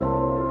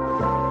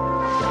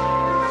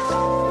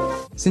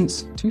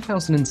Since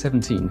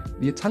 2017,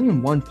 the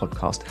Italian Wine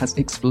Podcast has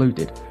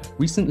exploded,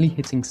 recently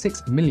hitting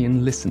 6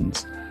 million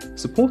listens.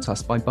 Support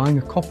us by buying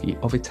a copy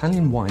of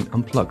Italian Wine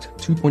Unplugged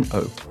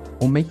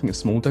 2.0 or making a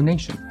small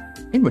donation.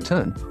 In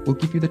return, we'll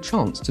give you the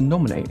chance to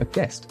nominate a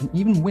guest and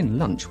even win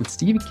lunch with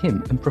Stevie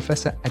Kim and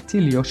Professor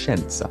Attilio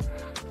Scienza.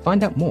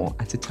 Find out more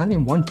at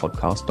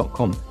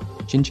italianwinepodcast.com.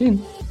 Chin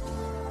chin!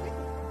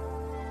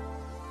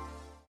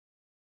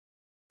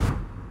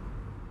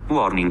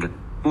 Warning.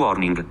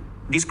 Warning.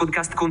 This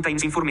podcast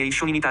contains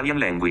information in Italian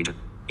language.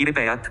 I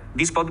repeat,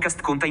 this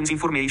podcast contains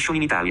information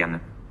in Italian.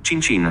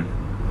 Chin chin.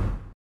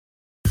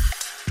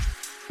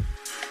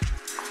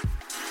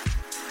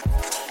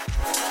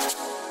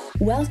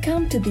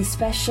 Welcome to this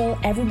special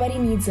Everybody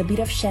Needs a Bit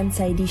of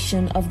Scienza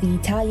edition of the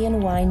Italian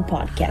Wine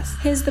Podcast.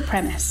 Here's the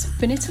premise.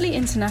 Vinitaly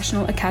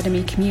International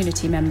Academy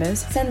community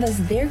members send us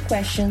their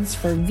questions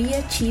for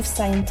VIA Chief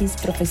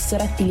Scientist Professor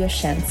Attilio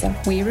Scienza.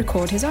 We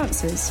record his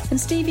answers, and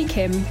Stevie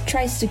Kim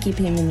tries to keep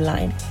him in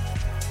line.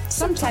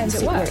 Sometimes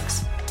it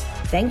works.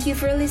 Thank you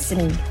for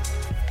listening.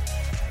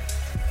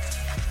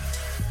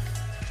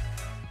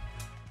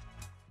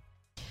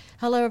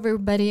 Hello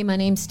everybody, my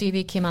name's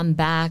Stevie Kim. I'm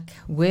back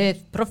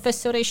with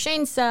Professore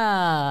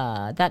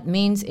Scienza. That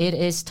means it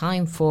is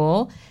time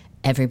for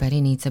Everybody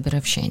Needs a Bit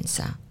of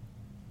Scienza.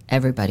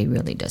 Everybody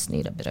really does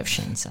need a bit of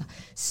Scienza.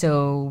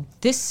 So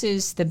this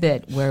is the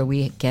bit where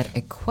we get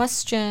a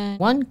question,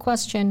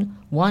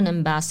 one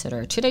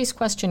ambassador. Today's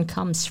question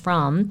comes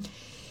from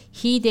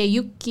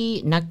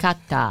Hideyuki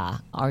Nakata,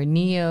 our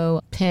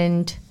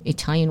neo-pinned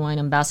Italian wine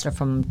ambassador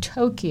from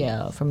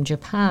Tokyo, from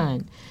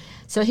Japan.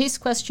 So his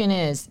question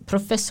is,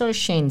 Professor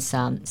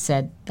Scienza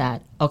said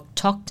that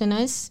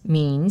autochthonous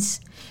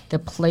means the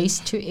place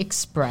to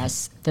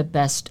express the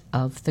best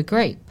of the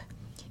grape.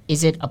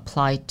 Is it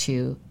applied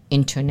to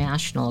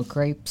international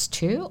grapes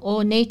too,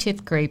 or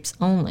native grapes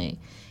only?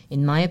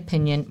 In my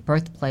opinion,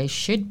 birthplace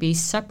should be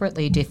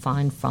separately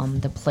defined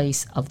from the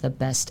place of the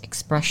best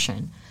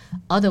expression.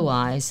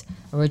 Otherwise,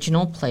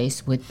 original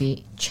place would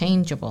be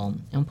changeable.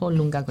 È un po'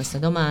 lunga questa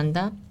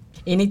domanda.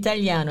 In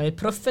italiano il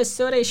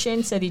professore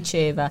Scienza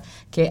diceva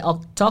che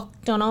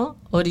autoctono,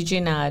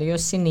 originario,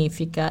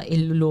 significa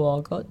il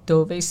luogo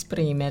dove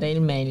esprimere il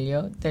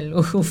meglio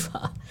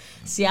dell'uva.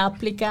 Si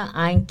applica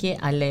anche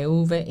alle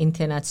uve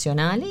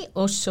internazionali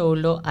o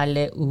solo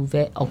alle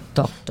uve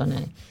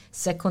autoctone?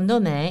 Secondo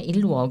me il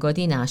luogo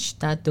di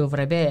nascita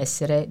dovrebbe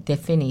essere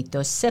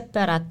definito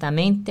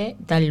separatamente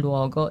dal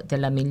luogo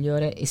della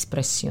migliore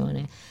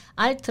espressione,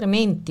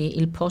 altrimenti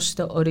il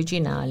posto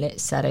originale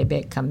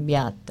sarebbe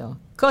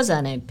cambiato.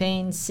 Cosa ne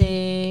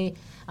pensi?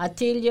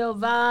 Attilio,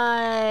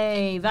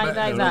 vai.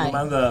 È una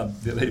domanda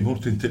direi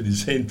molto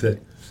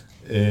intelligente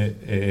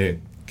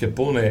che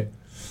pone,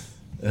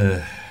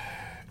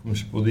 come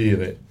si può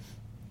dire,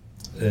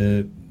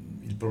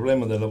 il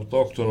problema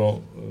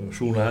dell'autoctono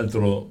su un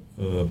altro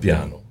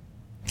piano.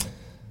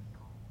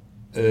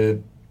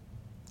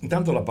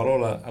 Intanto la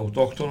parola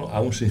autoctono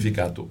ha un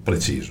significato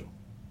preciso,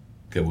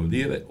 che vuol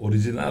dire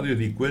originario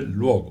di quel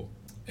luogo,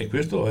 e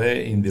questo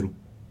è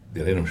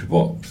direi non si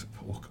può,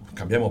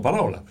 cambiamo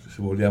parola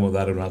se vogliamo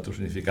dare un altro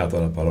significato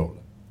alla parola.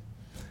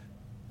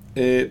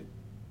 E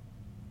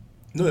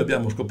noi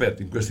abbiamo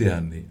scoperto in questi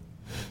anni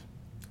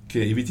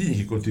che i vitigni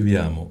che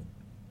coltiviamo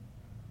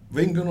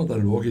vengono da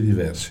luoghi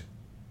diversi.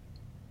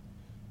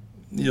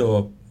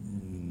 Io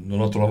non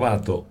ho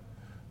trovato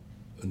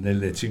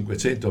nelle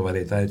 500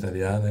 varietà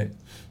italiane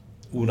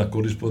una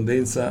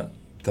corrispondenza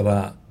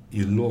tra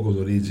il luogo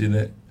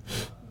d'origine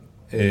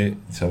e,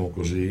 diciamo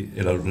così,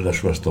 e la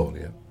sua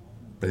storia.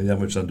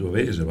 Prendiamo il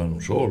Sangiovese, ma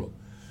non solo,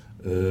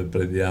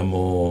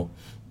 prendiamo,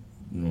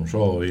 non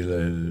so,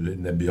 il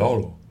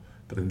Nebbiolo,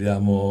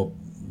 prendiamo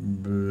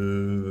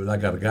la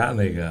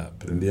Garganega,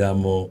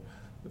 prendiamo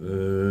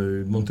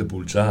il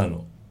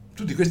Montepulciano.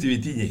 Tutti questi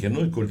vitigni che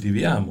noi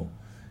coltiviamo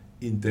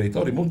in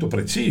territori molto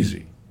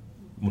precisi,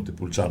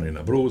 Montepulciano in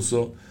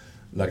Abruzzo,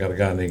 la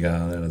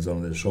Garganega nella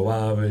zona del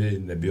Soave,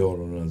 il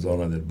Nebbiolo nella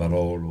zona del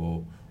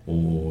Barolo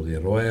o del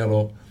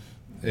Roero,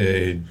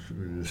 il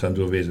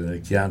Sangiovese nel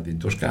Chianti in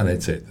Toscana,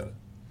 eccetera,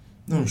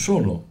 non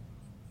sono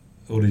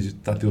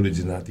stati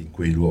originati in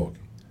quei luoghi.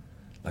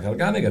 La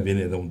Garganega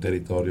viene da un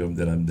territorio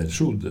del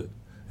sud,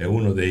 è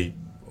uno dei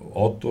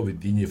 8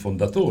 vitigni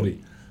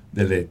fondatori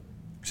delle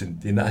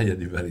centinaia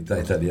di varietà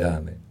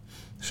italiane.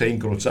 Si è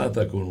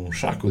incrociata con un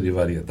sacco di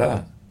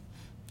varietà,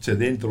 c'è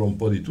dentro un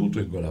po' di tutto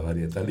in quella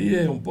varietà lì,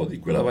 e un po' di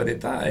quella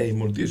varietà e in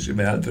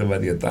moltissime altre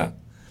varietà.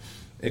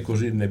 E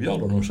così il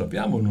Nebbiolo non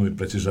sappiamo noi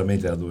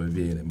precisamente da dove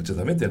viene, ma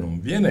certamente non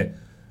viene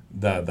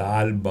da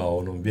Alba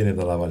o non viene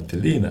dalla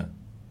Valtellina.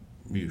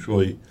 I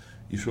suoi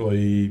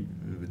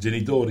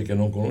genitori che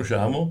non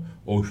conosciamo,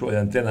 o i suoi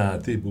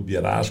antenati,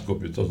 Bubierasco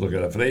piuttosto che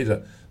la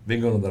Freisa,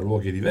 vengono da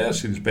luoghi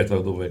diversi rispetto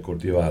a dove è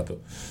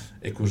coltivato.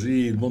 E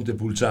così il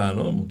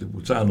Montepulciano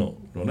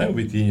non è un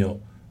vitigno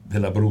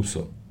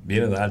dell'Abruzzo,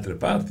 viene da altre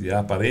parti,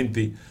 ha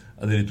parenti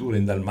addirittura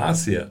in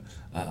Dalmazia,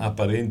 ha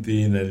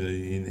parenti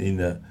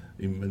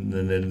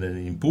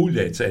in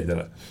Puglia,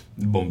 eccetera.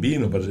 Il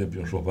Bombino, per esempio,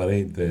 è un suo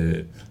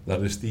parente, la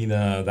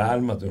Restina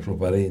Dalmata è un suo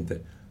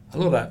parente.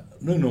 Allora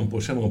noi non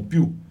possiamo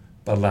più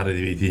parlare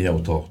di vitigni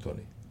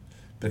autoctoni,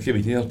 perché i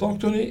vitigni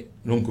autoctoni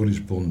non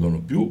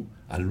corrispondono più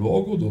al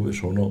luogo dove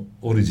sono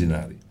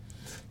originari.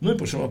 Noi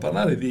possiamo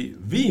parlare di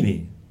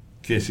vini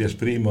che si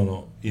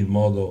esprimono in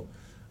modo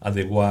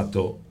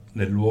adeguato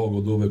nel luogo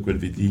dove quel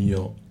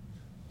vitigno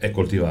è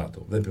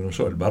coltivato. Per esempio, non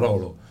so, il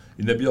Barolo,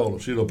 il Nebbiolo,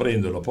 se lo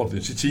prendo e lo porto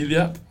in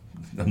Sicilia,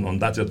 non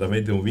dà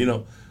certamente un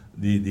vino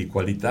di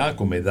qualità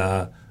come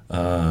dà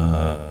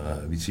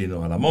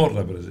vicino alla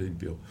Morra, per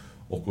esempio,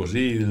 o così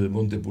il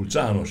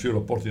Montepulciano, se io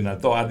lo porto in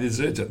Alto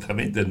Adige,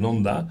 certamente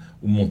non dà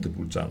un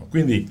Montepulciano.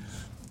 Quindi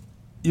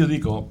io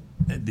dico,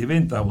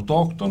 diventa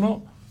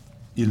autoctono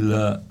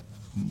il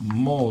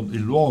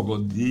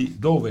luogo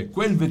dove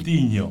quel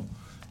vitigno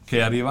che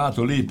è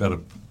arrivato lì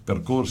per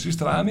percorsi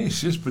strani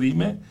si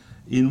esprime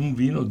in un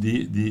vino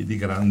di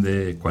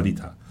grande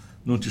qualità.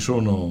 Non ci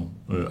sono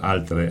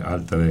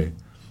altre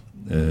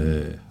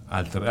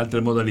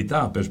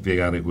modalità per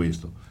spiegare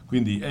questo.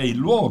 Quindi è il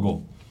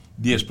luogo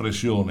di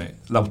espressione,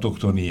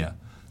 l'autoctonia,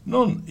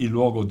 non il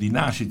luogo di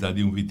nascita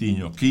di un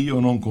vitigno che io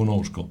non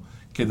conosco,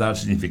 che dà il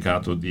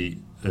significato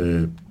di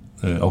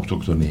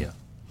autoctonia.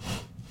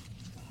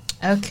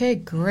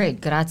 Ok, great,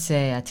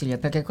 grazie Attilio,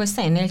 perché questo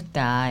in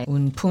realtà è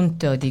un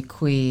punto di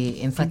cui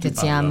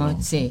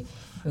enfatizziamo, sì.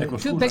 Ecco,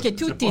 scusa, perché se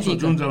tutti posso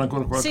aggiungere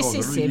ancora Sì,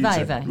 qualcosa. sì,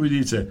 vai. Lui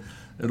dice,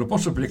 lo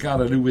posso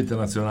applicare alle lingue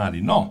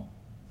internazionali? No,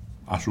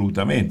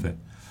 assolutamente.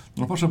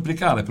 Non lo posso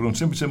applicare per un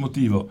semplice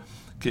motivo,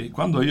 che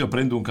quando io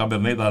prendo un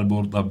Cabernet dal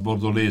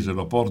bordolese,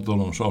 lo porto,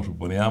 non so,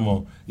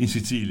 supponiamo in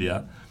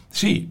Sicilia,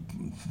 sì,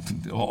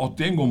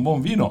 ottengo un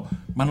buon vino,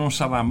 ma non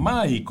sarà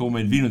mai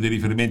come il vino di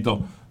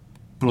riferimento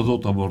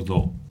prodotto a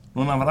Bordeaux.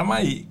 Non avrà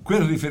mai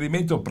quel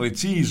riferimento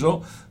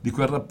preciso di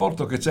quel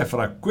rapporto che c'è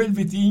fra quel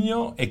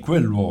vitigno e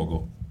quel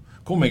luogo.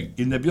 Come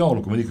il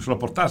Nebbiolo, come dico, se lo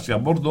portassi a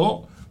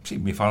Bordeaux, sì,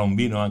 mi fa un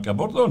vino anche a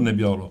Bordeaux il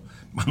Nebbiolo,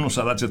 ma non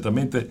sarà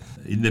certamente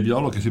il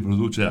Nebbiolo che si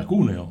produce a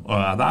Cuneo,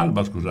 ad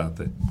Alba,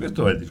 scusate.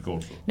 Questo è il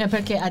discorso. No,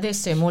 perché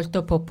adesso è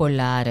molto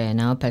popolare,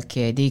 no?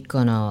 Perché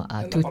dicono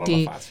a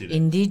tutti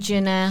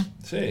indigene,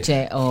 sì,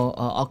 cioè, o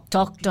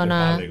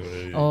autoctona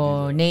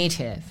o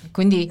native.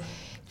 Quindi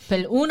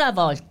per una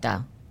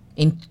volta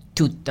in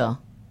tutto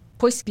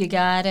puoi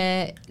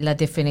spiegare la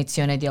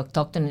definizione di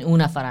autoctono in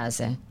una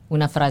frase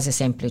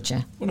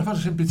semplice. Una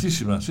frase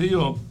semplicissima. Se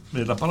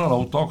la parola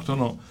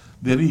autoctono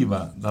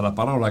deriva dalla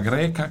parola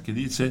greca che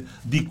dice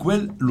di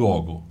quel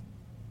luogo.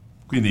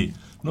 Quindi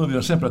noi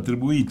abbiamo sempre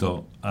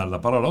attribuito alla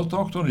parola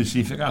autoctono il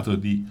significato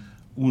di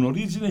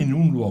un'origine in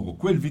un luogo.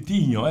 Quel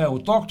vitigno è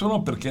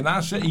autoctono perché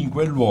nasce in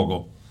quel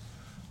luogo.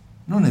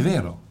 Non è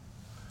vero.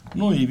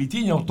 Noi i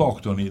vitigni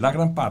autoctoni, la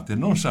gran parte,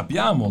 non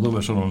sappiamo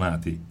dove sono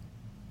nati.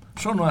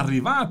 Sono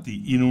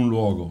arrivati in un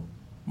luogo,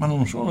 ma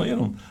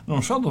io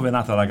non so dove è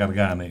nata la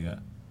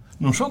Garganega,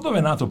 non so dove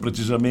è nato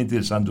precisamente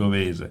il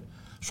Sangiovese.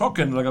 So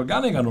che la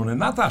Garganega non è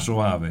nata a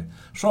Soave,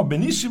 so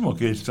benissimo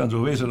che il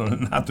Sangiovese non è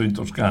nato in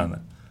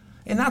Toscana,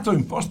 è nato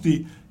in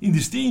posti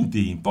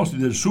indistinti, in posti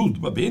del sud,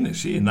 va bene,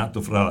 sì, è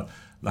nato fra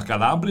la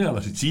Calabria,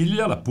 la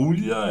Sicilia, la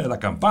Puglia e la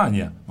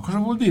Campania. Ma cosa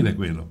vuol dire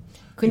quello?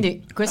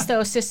 Quindi questa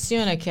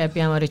ossessione che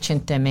abbiamo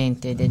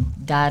recentemente di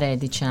dare,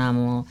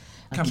 diciamo,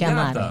 a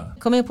chiamare,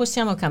 come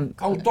possiamo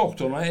cambiare?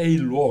 Autoctono è il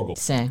luogo.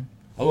 Sì.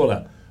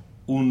 Allora,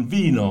 un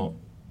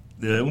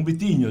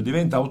vitigno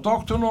diventa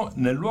autoctono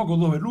nel luogo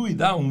dove lui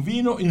dà un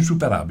vino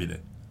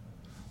insuperabile,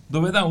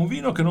 dove dà un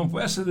vino che non può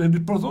essere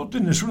riprodotto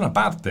in nessuna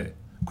parte.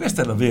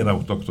 Questa è la vera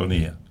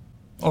autoctonia.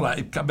 Ora,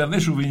 il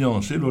Cabernet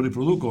Sauvignon, se lo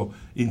riproduco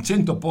in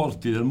 100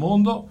 porti del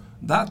mondo,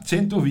 dà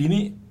 100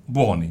 vini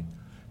buoni.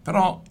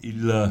 Però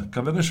il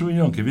Cabernet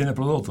Sauvignon che viene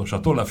prodotto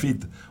Château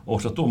Lafite o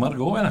Château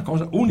Margaux è una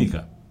cosa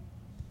unica.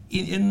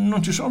 E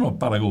non ci sono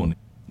paragoni.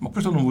 Ma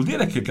questo non vuol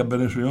dire che il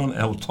Cabernet Sauvignon è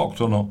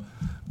autoctono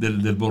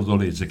del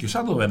bordolese.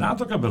 Chissà dove è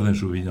nato il Cabernet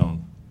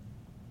Sauvignon.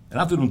 È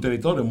nato in un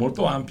territorio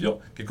molto ampio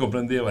che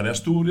comprendeva le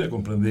Asturie,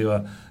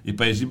 comprendeva i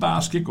Paesi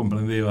Baschi,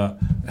 comprendeva...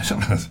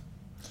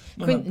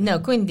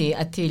 Quindi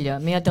Attilio,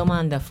 mia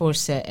domanda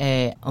forse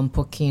è un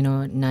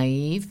pochino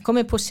naive.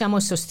 Come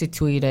possiamo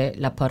sostituire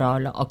la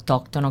parola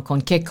autoctono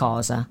con che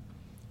cosa?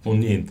 Con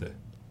niente.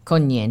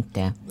 Con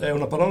niente. È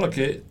una parola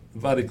che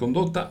va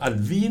ricondotta al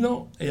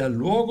vino e al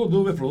luogo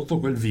dove è prodotto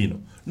quel vino,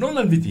 non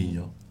al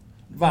vitigno.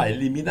 Va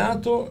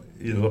eliminato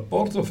il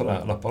rapporto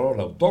fra la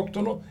parola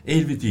autoctono e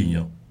il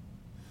vitigno.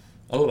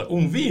 Allora,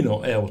 un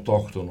vino è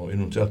autoctono in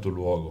un certo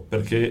luogo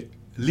perché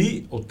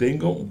lì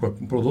ottengo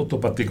un prodotto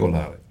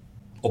particolare.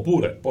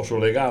 Oppure posso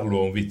legarlo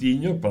a un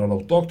vitigno, parola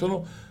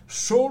autoctono,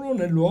 solo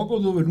nel luogo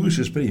dove lui si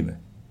esprime.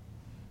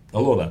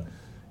 Allora,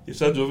 il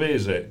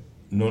Sangiovese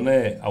non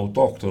è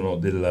autoctono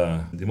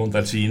di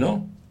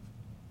Montalcino,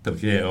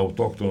 perché è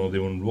autoctono di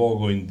un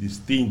luogo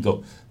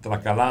indistinto tra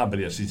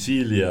Calabria,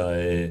 Sicilia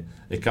e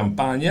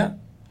Campania,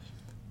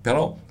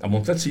 però a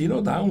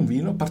Montalcino dà un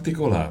vino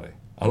particolare.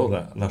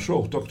 Allora, la sua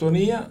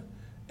autoctonia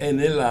è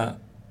nella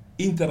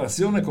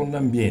interazione con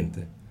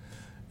l'ambiente.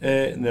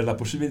 e nella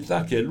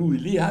possibilità che lui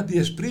lì ha di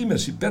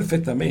esprimersi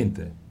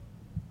perfettamente,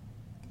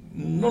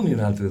 non in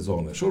altre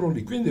zone, solo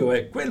lì. Quindi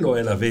quello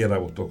è la vera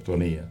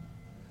autoctonia,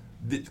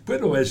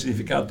 quello è il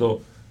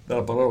significato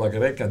della parola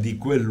greca di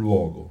quel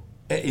luogo.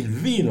 È il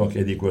vino che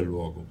è di quel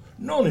luogo,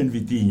 non il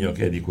vitigno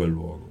che è di quel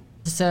luogo.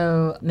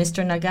 So,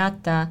 Mr.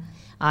 Nakata,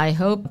 I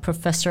hope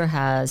Professor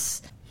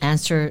has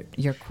answered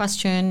your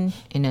question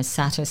in a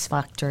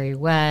satisfactory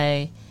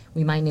way.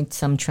 We might need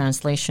some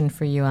translation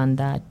for you on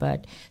that,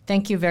 but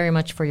thank you very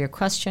much for your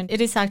question. It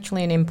is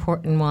actually an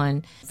important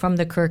one from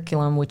the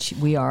curriculum, which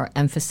we are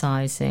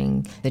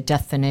emphasizing the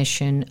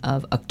definition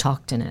of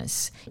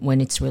autochthonous when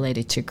it's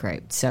related to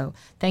grapes. So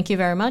thank you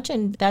very much,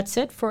 and that's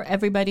it for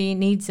Everybody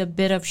Needs a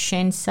Bit of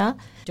Scienza.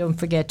 Don't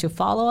forget to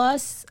follow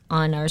us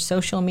on our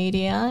social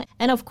media,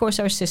 and of course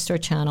our sister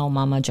channel,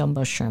 Mama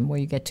Jumbo Shrimp, where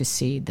you get to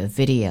see the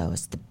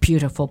videos, the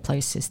beautiful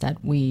places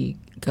that we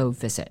go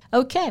visit.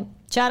 Okay.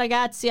 Ciao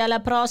ragazzi, alla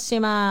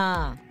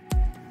prossima!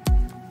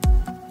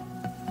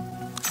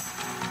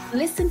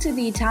 Listen to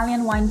the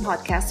Italian Wine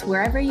Podcast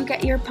wherever you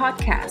get your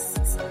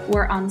podcasts.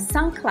 We're on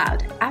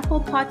SoundCloud, Apple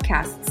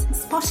Podcasts,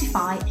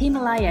 Spotify,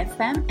 Himalaya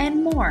FM,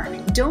 and more.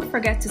 Don't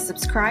forget to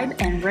subscribe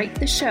and rate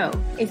the show.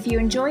 If you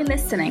enjoy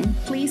listening,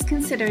 please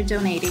consider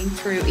donating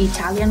through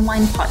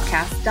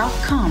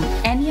ItalianWinePodcast.com.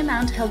 Any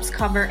amount helps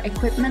cover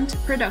equipment,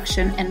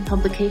 production, and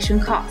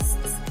publication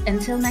costs.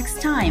 Until next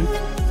time,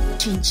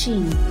 cin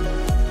cin.